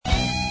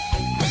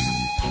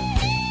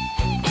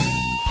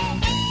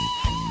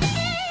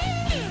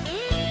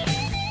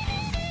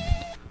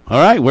All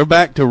right, we're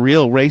back to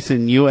Real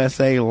Racing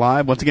USA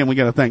Live. Once again, we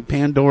got to thank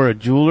Pandora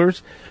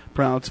Jewelers,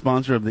 proud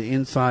sponsor of the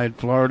Inside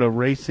Florida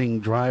Racing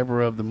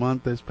Driver of the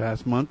Month this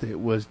past month. It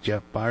was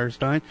Jeff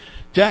Firestein.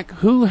 Jack,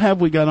 who have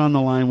we got on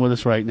the line with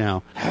us right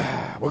now?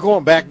 We're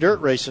going back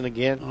dirt racing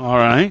again. All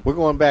right. We're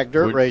going back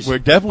dirt racing. We're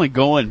definitely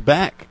going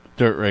back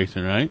dirt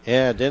racing, right?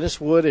 Yeah, Dennis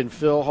Wood and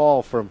Phil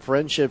Hall from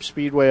Friendship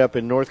Speedway up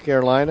in North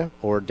Carolina,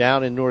 or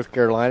down in North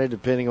Carolina,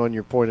 depending on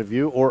your point of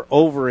view, or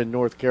over in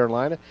North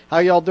Carolina. How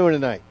y'all doing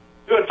tonight?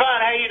 Doing fine.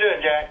 How you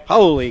doing, Jack?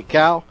 Holy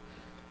cow!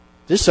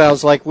 This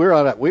sounds like we're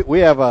on we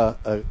have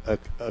a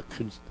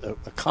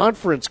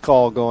conference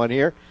call going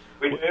here.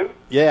 We do?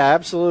 Yeah,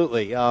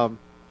 absolutely.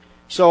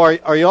 So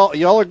are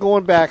y'all are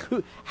going back?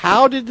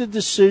 How did the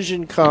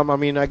decision come? I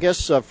mean, I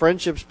guess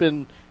Friendship's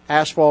been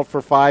asphalt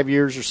for 5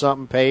 years or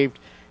something, paved,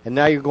 and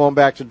now you're going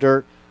back to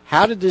dirt.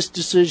 How did this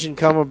decision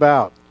come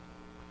about?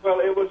 Well,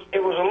 it was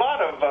a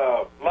lot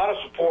of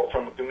support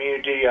from the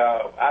community.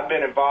 I've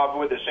been involved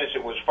with it since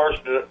it was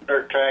first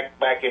dirt track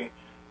back in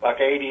like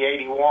 80,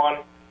 81.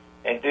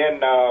 And then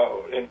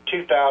in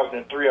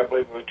 2003, I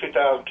believe it was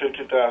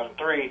 2002,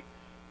 2003,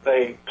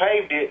 they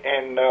paved it,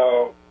 and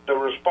the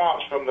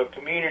response from the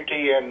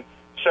community and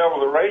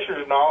several of the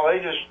racers and all,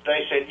 they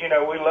said,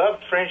 we love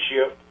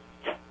Friendship,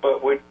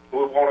 but we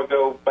want to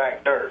go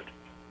back dirt.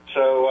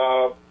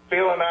 So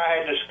Phil and I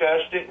had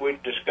discussed it. We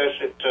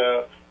discussed it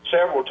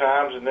several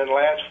times, and then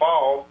last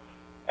fall,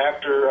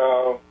 after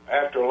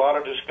a lot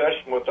of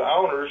discussion with the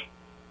owners,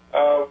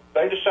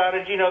 they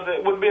decided, that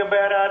it wouldn't be a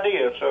bad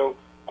idea. So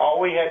all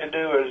we had to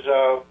do is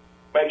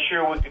make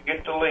sure we could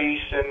get the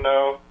lease and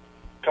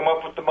come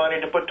up with the money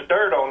to put the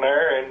dirt on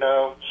there. And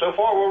so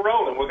far we're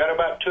rolling. We've got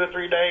about 2 or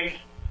 3 days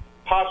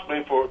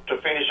possibly to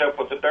finish up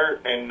with the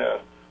dirt, and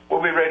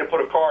we'll be ready to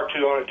put a car or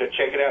two on it to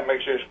check it out and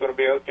make sure it's going to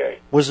be okay.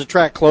 Was the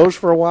track closed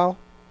for a while?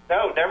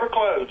 No, never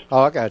closed.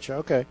 Oh, I got you.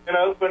 Okay. Been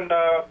open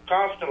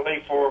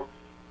constantly for,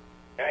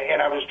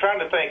 and I was trying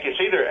to think, it's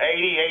either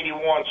 80,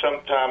 81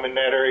 sometime in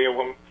that area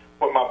when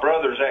my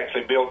brothers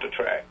actually built the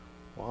track.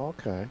 Well,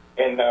 okay.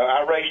 And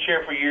I raced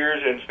here for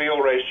years, and Phil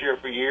raced here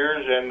for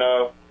years, and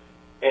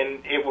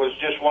it was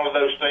just one of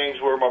those things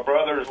where my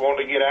brothers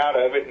wanted to get out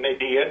of it, and they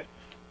did.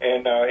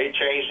 And it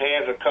changed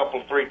hands a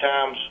couple, 3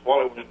 times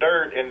while it was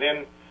dirt, and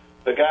then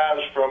the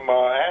guys from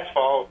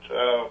Asphalt,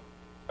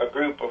 a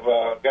group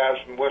of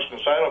guys from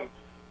Winston-Salem,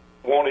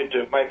 wanted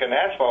to make an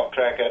asphalt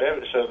track out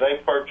of it, so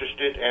they purchased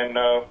it and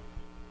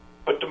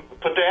put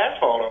the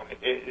asphalt on it.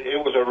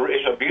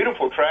 It's a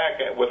beautiful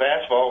track with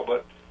asphalt,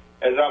 but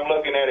as I'm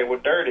looking at it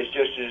with dirt,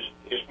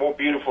 it's more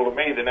beautiful to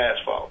me than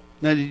asphalt.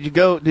 Now,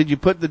 did you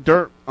put the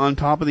dirt on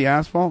top of the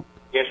asphalt?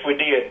 Yes, we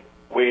did.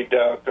 We'd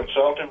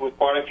consulted with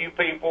quite a few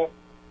people,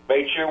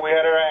 made sure we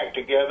had our act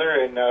together,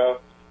 and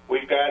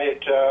we've got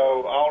it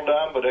all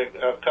done, but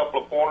a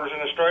couple of corners in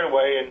the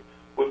straightaway, and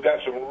we've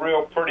got some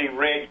real pretty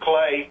red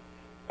clay.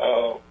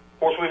 Of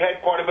course, we've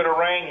had quite a bit of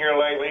rain here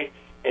lately,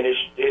 and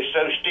it's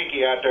so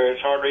sticky out there,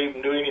 it's hard to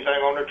even do anything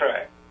on the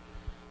track.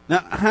 Now,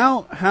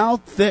 how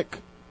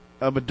thick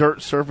of a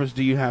dirt surface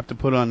do you have to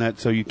put on that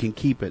so you can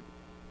keep it?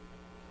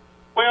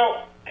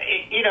 Well,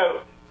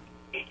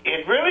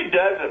 it really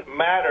doesn't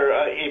matter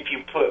if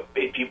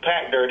you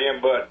pack dirt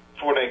in, but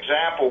for an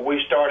example,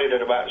 we started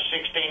at about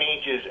 16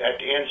 inches at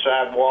the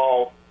inside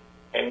wall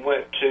and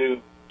went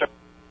to.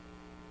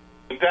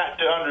 You've got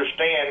to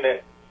understand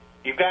that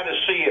you've got to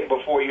see it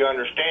before you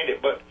understand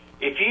it. But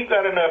if you've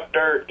got enough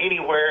dirt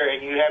anywhere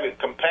and you have it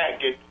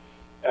compacted,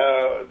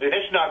 then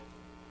it's not.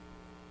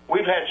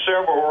 We've had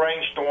several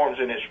rainstorms,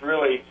 and it's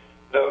really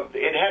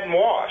it hadn't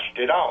washed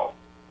at all.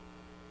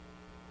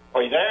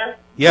 Are you there?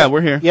 Yeah,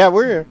 we're here. Yeah,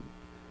 we're here.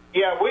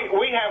 Yeah,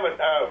 we haven't,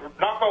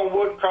 knock on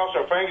wood, cross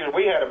our fingers,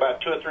 we had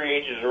about 2 or 3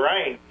 inches of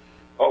rain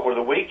over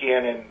the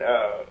weekend, and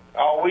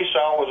all we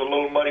saw was a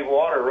little muddy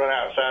water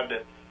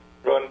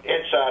run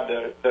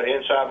inside the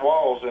inside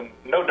walls, and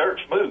no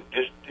dirt's moved.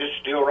 It's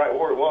still right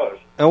where it was.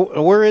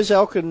 And where is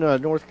Elkin,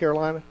 North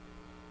Carolina?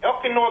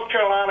 Elkin, North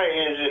Carolina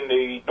is in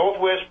the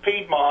northwest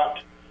Piedmont,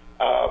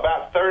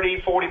 about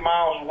 30, 40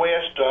 miles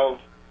west of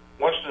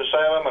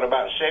Winston-Salem and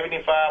about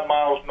 75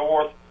 miles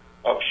north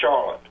of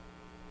Charlotte.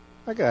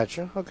 I got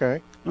you.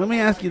 Okay. Let me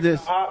ask you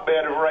this.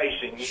 Hotbed of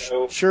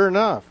racing, Sure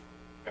enough.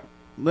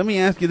 Let me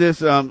ask you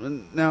this.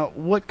 Now,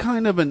 what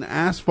kind of an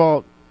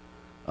asphalt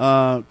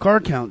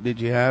car count did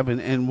you have,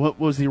 and what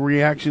was the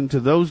reaction to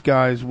those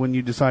guys when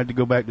you decided to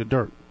go back to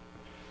dirt?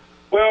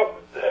 Well,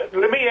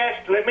 let me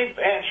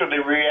answer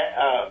the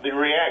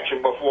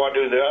reaction before I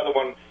do the other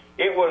one.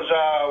 It was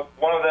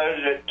one of those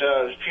that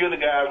a few of the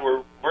guys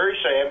were very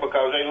sad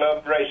because they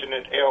loved racing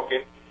at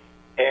Elkin.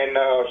 And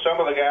some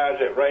of the guys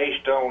that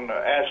raced on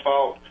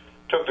asphalt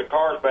took the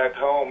cars back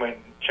home and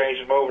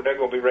changed them over. They're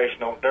going to be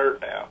racing on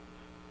dirt now.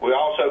 We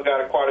also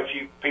got quite a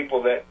few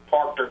people that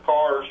parked their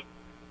cars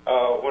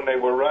when we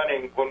were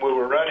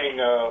running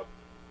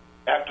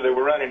after they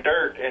were running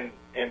dirt, and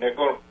they're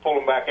going to pull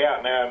them back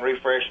out now and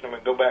refresh them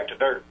and go back to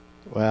dirt.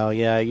 Well,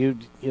 yeah, you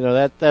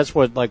know that's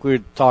what, like we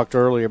talked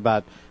earlier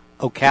about.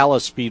 Ocala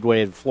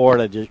Speedway in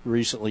Florida just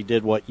recently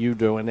did what you're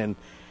doing, and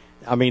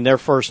I mean, their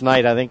first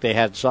night, I think they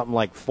had something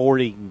like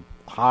 40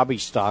 hobby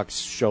stocks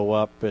show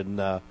up,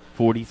 and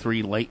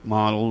 43 late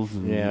models.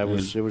 And, yeah,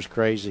 it was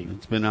crazy.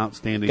 It's been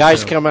outstanding.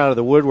 Guys come out of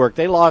the woodwork.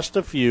 They lost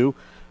a few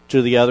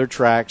to the other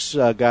tracks,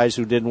 guys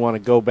who didn't want to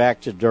go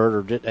back to dirt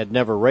or had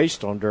never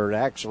raced on dirt,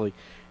 actually,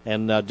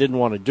 and didn't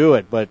want to do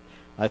it. But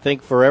I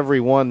think for every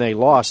one they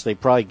lost, they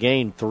probably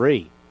gained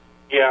 3.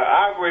 Yeah,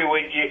 I agree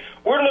with you.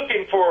 We're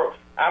looking for.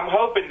 I'm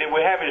hoping that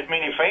we have as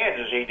many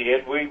fans as he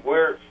did.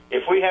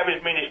 If we have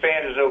as many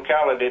fans as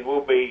Ocala did,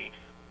 we'll be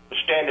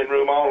standing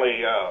room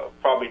only,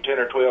 probably 10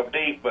 or 12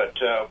 deep. But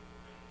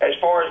as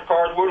far as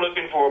cars, we're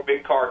looking for a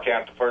big car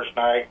count the first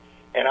night.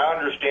 And I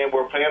understand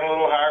we're paying a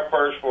little higher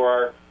purse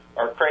for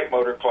our crate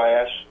motor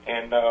class,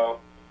 and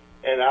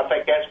I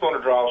think that's going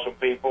to draw some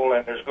people.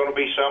 And there's going to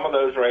be some of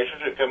those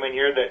racers that come in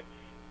here that,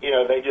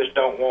 they just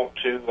don't want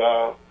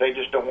to. They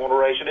just don't want to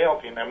race at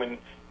Elkin. I mean,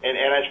 and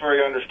that's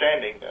very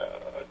understanding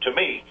to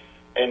me.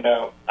 And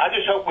I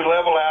just hope we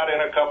level out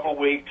in a couple of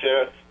weeks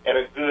at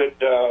a good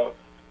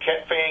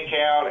fan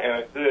count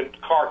and a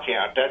good car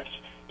count. That's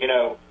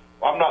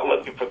I'm not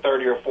looking for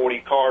 30 or 40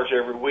 cars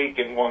every week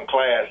in one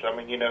class. I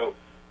mean,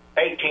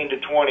 18 to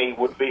 20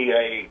 would be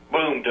a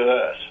boom to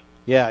us.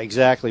 Yeah,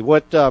 exactly.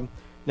 What now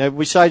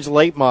besides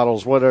late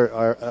models? What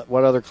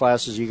what other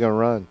classes are you going to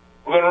run?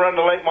 We're going to run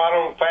the late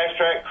model fast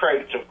track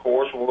crates, of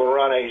course. We're going to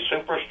run a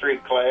super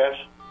street class,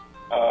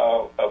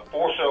 a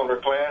 4-cylinder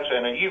class,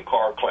 and a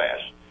U-car class.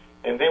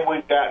 And then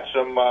we've got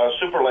some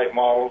super late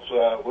models.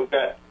 We've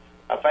got,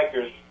 I think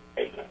there's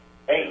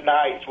eight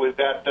nights. We've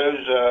got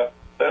those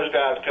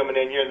guys coming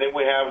in here. And then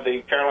we have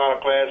the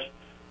Carolina class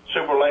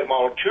super late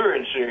model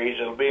touring series.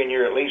 It'll be in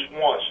here at least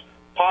once,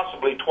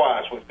 possibly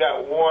twice. We've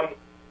got one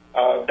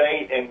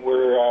date, and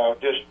we're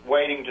just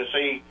waiting to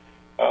see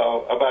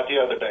about the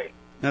other date.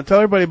 Now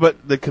tell everybody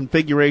what the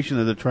configuration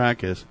of the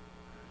track is.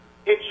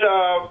 It's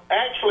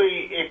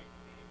actually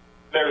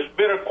there's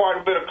been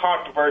quite a bit of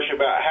controversy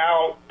about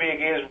how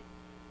big is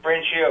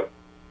Friendship.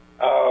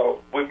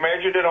 We've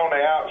measured it on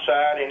the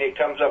outside, and it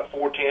comes up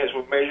 4/10.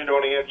 We've measured it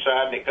on the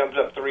inside, and it comes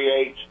up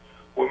 3/8.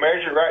 We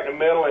measured right in the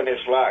middle, and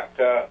it's like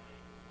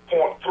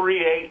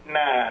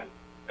 .389.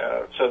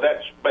 So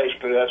that's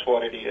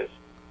what it is.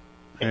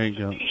 There you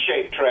go. It's a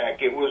D-shaped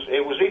track. It was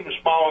even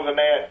smaller than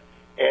that,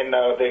 and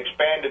they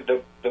expanded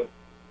the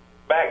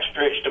back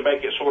stretch to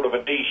make it sort of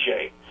a D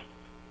shape.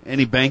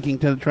 Any banking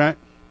to the track?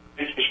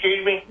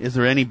 Excuse me? Is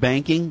there any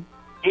banking?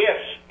 Yes.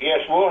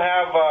 We'll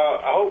have.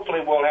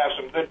 Hopefully, we'll have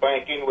some good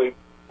banking.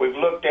 We've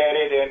looked at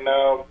it and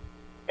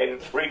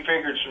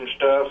refigured some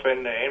stuff,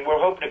 and we're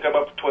hoping to come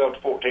up to 12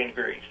 to 14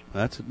 degrees.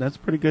 That's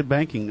pretty good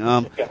banking.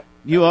 Yeah.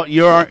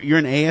 You're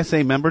an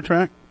ASA member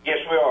track? Yes,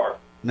 we are.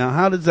 Now,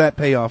 how does that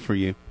pay off for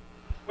you?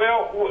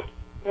 Well,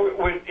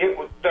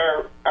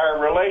 our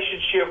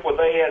relationship with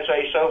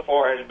ASA so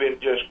far has been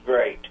just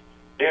great.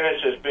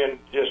 Dennis has been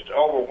just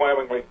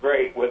overwhelmingly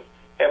great with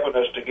helping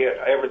us to get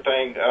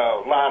everything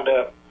lined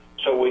up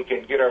so we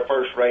can get our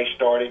first race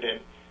started,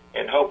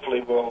 and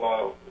hopefully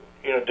we'll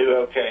do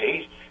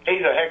okay.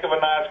 He's a heck of a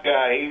nice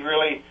guy. He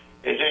really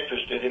is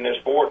interested in this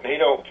sport, and he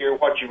don't care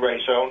what you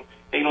race on.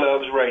 He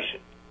loves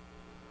racing.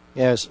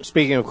 Yes.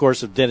 Speaking, of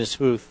course, of Dennis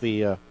Huth,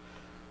 the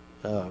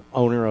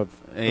owner of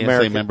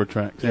ASA member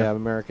track. Yeah,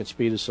 American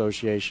Speed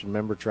Association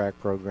member track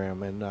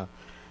program, and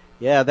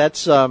that's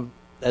something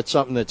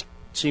that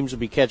seems to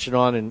be catching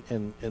on,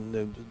 and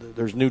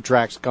there's new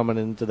tracks coming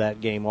into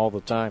that game all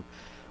the time.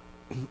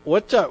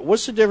 What's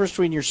the difference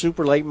between your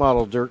super late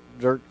model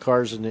dirt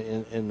cars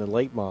and the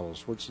late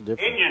models? What's the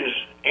difference?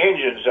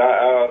 Engines.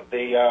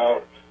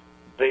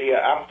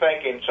 I'm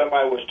thinking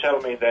somebody was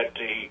telling me that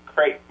the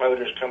crate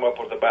motors come up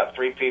with about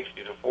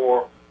 350 to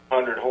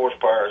 400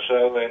 horsepower or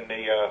so, and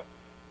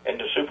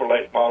the super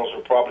late models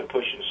are probably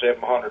pushing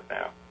 700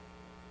 now.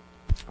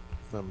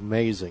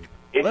 Amazing.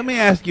 Let me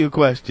ask you a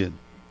question.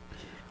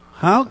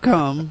 How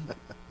come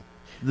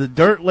the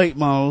dirt late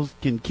models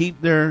can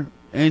keep their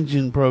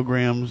engine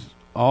programs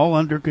all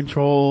under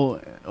control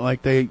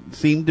like they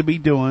seem to be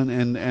doing,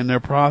 and they're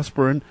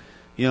prospering?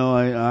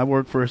 I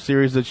work for a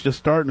series that's just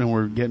starting, and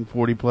we're getting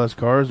 40-plus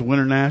cars.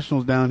 Winter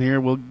Nationals down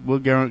here, we'll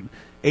get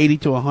 80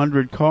 to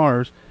 100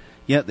 cars,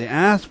 yet the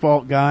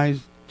asphalt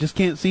guys just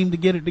can't seem to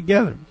get it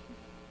together.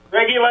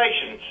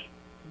 Regulations.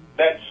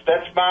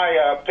 That's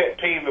my pet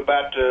peeve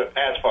about the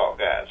asphalt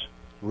guys.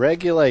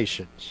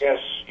 Regulations. Yes,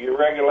 you're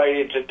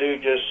regulated to do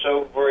just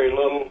so very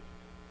little.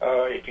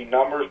 If your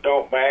numbers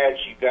don't match,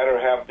 you got to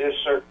have this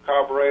certain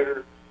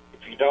carburetor.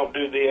 If you don't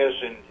do this,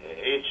 and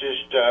it's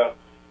just,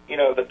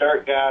 the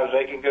dirt guys,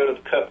 they can go to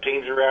the cup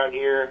teams around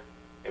here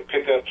and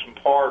pick up some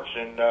parts,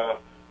 and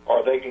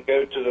or they can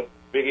go to the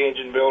big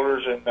engine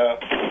builders, and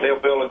they'll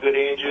build a good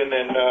engine,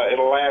 and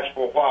it'll last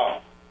for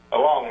a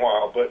long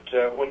while.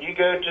 But when you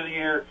go to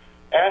your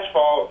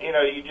asphalt,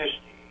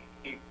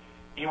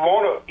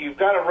 you've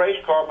got a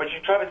race car, but you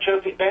try to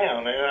choke it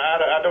down, and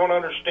I don't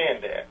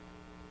understand that.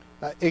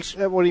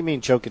 What do you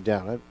mean choke it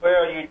down?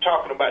 Well, you're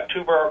talking about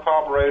 2-barrel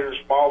carburetors,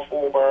 small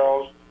 4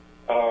 barrels.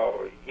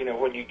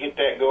 When you get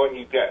that going,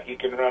 you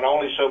can run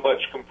only so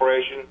much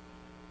compression.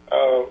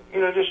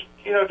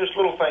 Just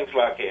little things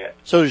like that.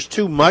 So there's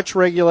too much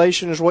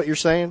regulation, is what you're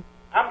saying?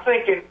 I'm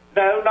thinking,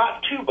 no,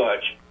 not too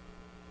much,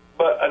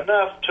 but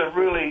enough to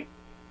really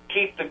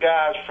keep the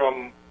guys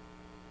from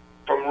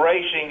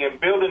racing and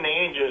building the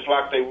engines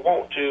like they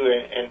want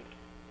to,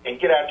 and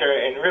get out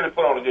there and really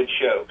put on a good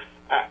show.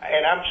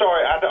 And I'm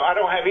sorry, I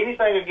don't have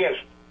anything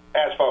against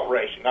asphalt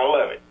racing. I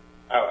love it.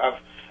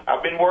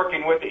 I've been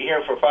working with it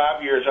here for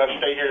 5 years. I've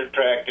stayed here at the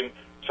track and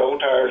sold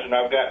tires, and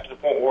I've got to the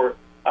point where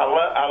I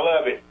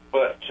love it.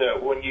 But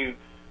when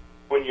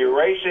you're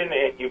racing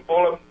and you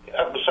pull up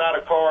beside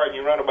a car and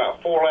you run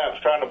about 4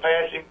 laps trying to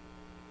pass him,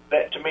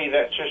 that to me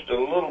that's just a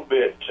little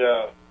bit.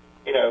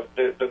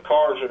 The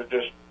cars are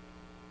just,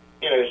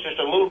 it's just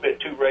a little bit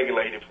too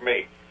regulated for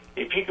me.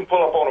 If you can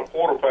pull up on a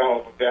quarter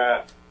pound of a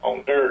guy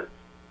on dirt,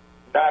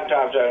 9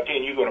 times out of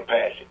 10 you're going to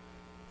pass him.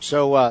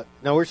 So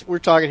now we're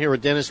talking here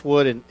with Dennis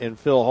Wood and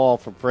Phil Hall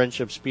from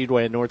Friendship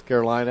Speedway in North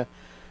Carolina.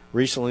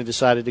 Recently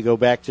decided to go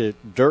back to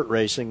dirt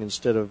racing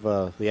instead of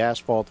the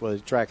asphalt where the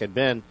track had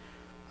been.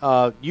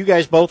 You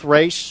guys both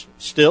race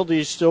still? Do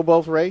you still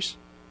both race?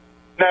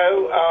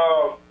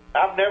 No,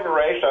 I've never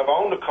raced. I've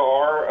owned a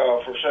car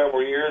for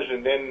several years,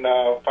 and then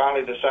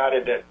finally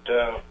decided that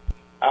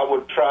I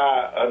would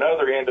try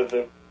another end of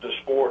the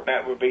sport, and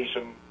that would be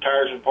some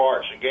tires and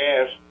parts and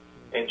gas.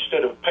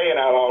 Instead of paying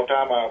out all the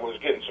time, I was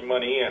getting some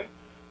money in.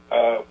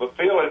 But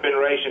Phil has been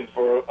racing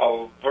for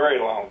a very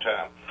long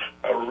time,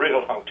 a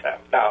real long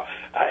time. Now,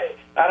 I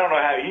don't know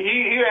how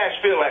you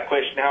asked Phil that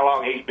question. How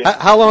long he's been?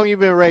 How long you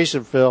been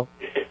racing, Phil?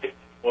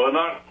 Well,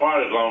 not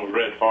quite as long as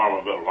Red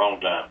Farmer, but a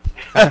long time.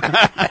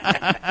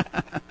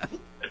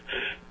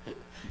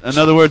 In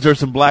other words, there's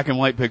some black and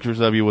white pictures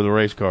of you with a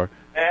race car.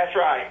 That's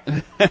right.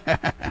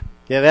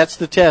 Yeah, that's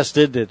the test,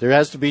 isn't it? There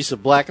has to be some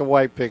black and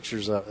white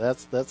pictures of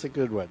it. That's a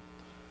good one.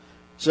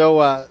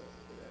 So,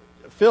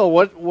 Phil,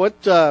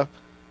 what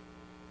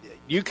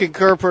you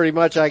concur pretty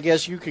much, I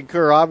guess you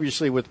concur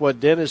obviously with what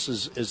Dennis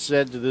has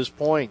said to this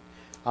point.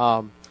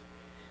 How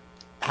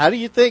do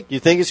you think? You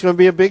think it's going to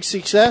be a big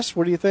success?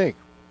 What do you think?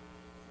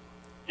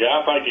 Yeah,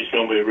 I think it's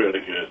going to be really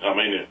good. I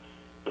mean,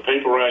 the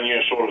people around here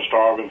are sort of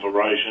starving for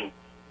racing.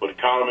 With the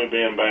economy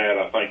being bad,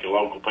 I think the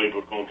local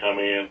people are going to come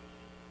in.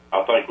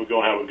 I think we're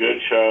going to have a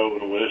good show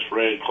with this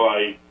red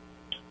clay.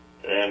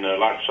 And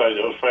like I say,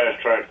 those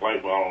fast track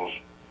late models,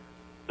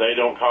 they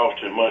don't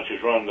cost as much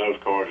as running those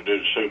cars to do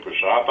the super.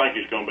 So I think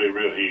it's going to be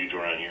real huge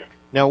around here.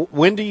 Now,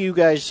 when do you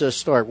guys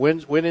start?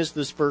 When is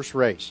this first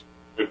race?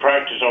 We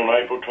practice on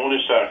April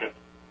 22nd,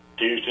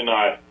 Tuesday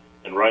night,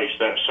 and race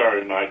that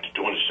Saturday night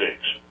to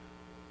 26th.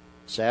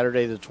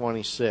 Saturday the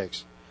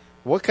 26th.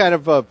 What kind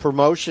of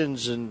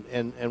promotions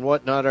and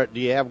whatnot do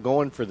you have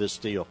going for this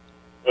deal?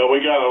 Well, we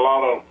got a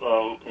lot of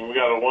we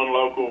got one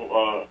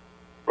local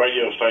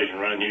radio station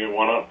around here,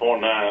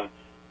 100.9.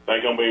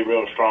 They're going to be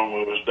real strong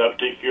with us.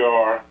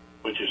 WTQR,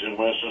 which is in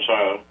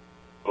Winston-Salem.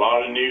 A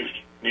lot of news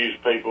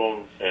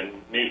people and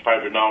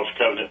newspaper knowledge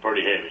covering it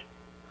pretty heavy.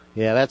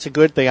 Yeah, that's a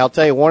good thing. I'll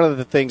tell you, one of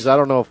the things, I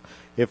don't know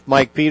if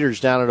Mike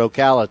Peters down at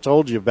Ocala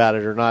told you about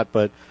it or not,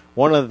 but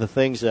one of the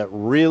things that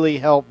really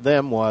helped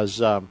them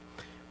was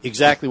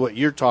exactly what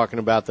you're talking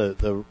about,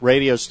 the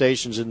radio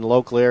stations in the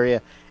local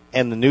area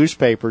and the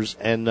newspapers.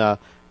 And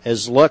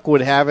as luck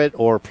would have it,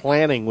 or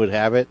planning would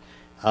have it,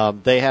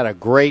 they had a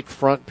great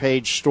front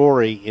page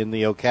story in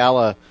the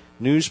Ocala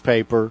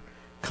newspaper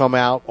come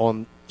out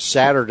on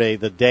Saturday,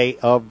 the day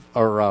of,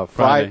 or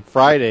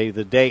Friday,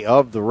 the day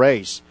of the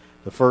race,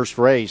 the first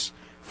race.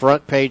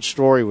 Front page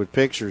story with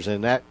pictures,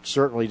 and that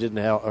certainly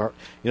didn't help.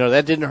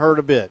 That didn't hurt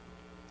a bit.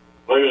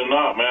 Believe it or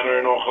not, Mount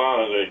Airy, North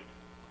Carolina,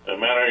 the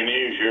Mount Airy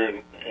News here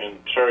in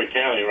Surrey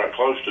County, right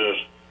close to us,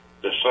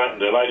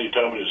 the lady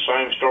told me the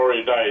same story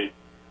today.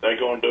 They're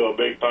going to do a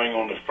big thing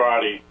on the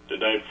Friday, the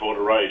day before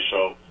the race.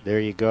 So there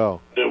you go.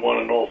 Did one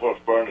in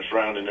Northwest Burn and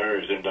surrounding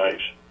areas in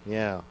days.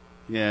 Yeah.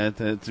 Yeah,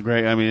 it's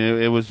great. I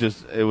mean, it was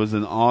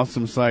an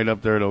awesome sight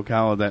up there at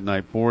Ocala that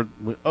night.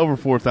 Over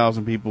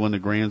 4,000 people in the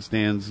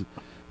grandstands,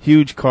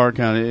 huge car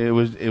count. It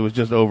was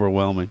just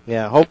overwhelming.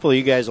 Yeah, hopefully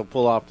you guys will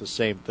pull off the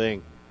same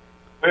thing.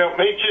 Well,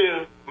 me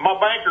too. My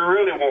banker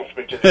really wants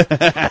me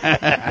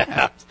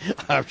to.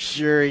 I'm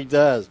sure he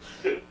does.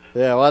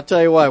 Yeah, well, I'll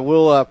tell you what,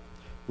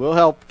 we'll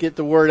help get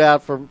the word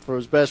out for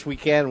as best we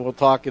can. We'll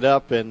talk it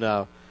up, and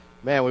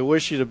man, we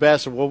wish you the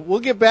best. And we'll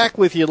get back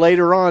with you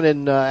later on,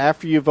 and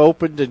after you've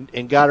opened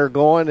and got her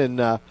going,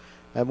 and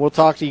we'll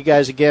talk to you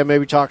guys again.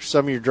 Maybe talk to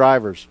some of your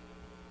drivers.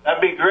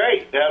 That'd be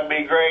great. That'd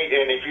be great.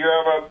 And if you're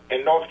ever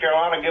in North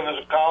Carolina, give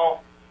us a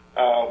call.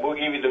 We'll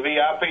give you the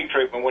VIP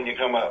treatment when you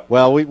come up.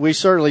 Well, we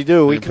certainly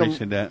do. We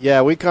appreciate that.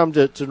 Yeah, we come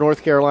to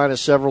North Carolina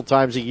several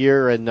times a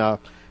year, and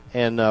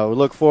we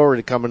look forward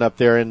to coming up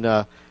there.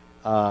 And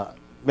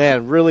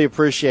man, really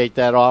appreciate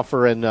that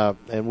offer, and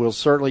we'll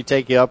certainly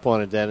take you up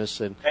on it,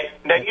 Dennis. And hey,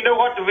 now you know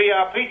what the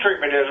VIP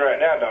treatment is right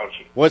now, don't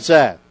you? What's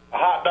that? A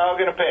hot dog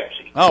and a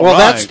Pepsi. Oh, well,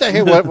 right. that's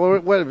hey, what,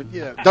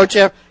 don't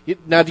you have?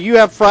 Now, do you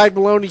have fried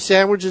bologna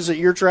sandwiches at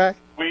your track?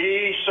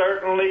 We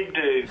certainly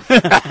do.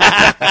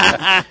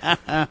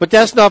 But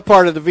that's not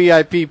part of the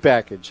VIP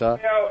package, huh?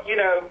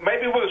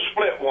 Maybe we'll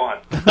split one.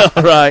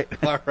 All right.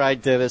 All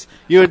right, Dennis.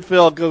 You and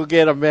Phil go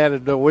get him, man,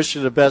 and wish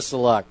you the best of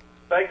luck.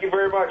 Thank you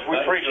very much. We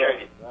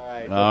appreciate it. All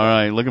right. All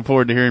right. Looking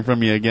forward to hearing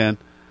from you again.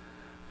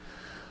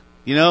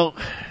 You know,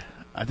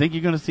 I think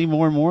you're going to see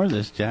more and more of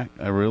this, Jack.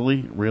 I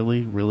really,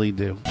 really, really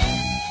do.